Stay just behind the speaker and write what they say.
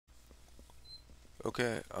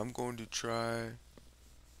Okay, I'm going to try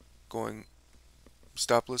going.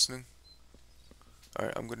 Stop listening.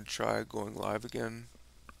 Alright, I'm going to try going live again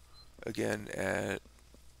at,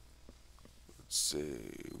 let's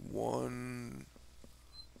say,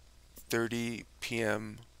 1:30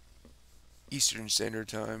 p.m. Eastern Standard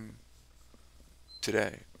Time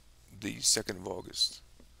today, the 2nd of August.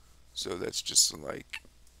 So that's just like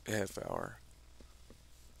a half hour.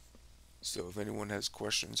 So if anyone has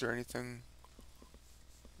questions or anything,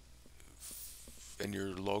 and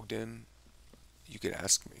you're logged in, you could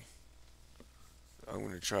ask me. I'm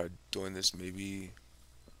going to try doing this maybe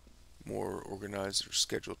more organized or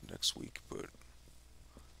scheduled next week, but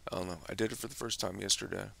I don't know. I did it for the first time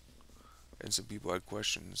yesterday, and some people had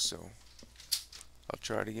questions, so I'll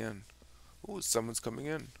try it again. Oh, someone's coming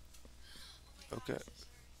in. Okay,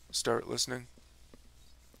 start listening.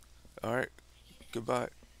 All right, goodbye.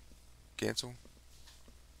 Cancel.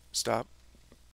 Stop.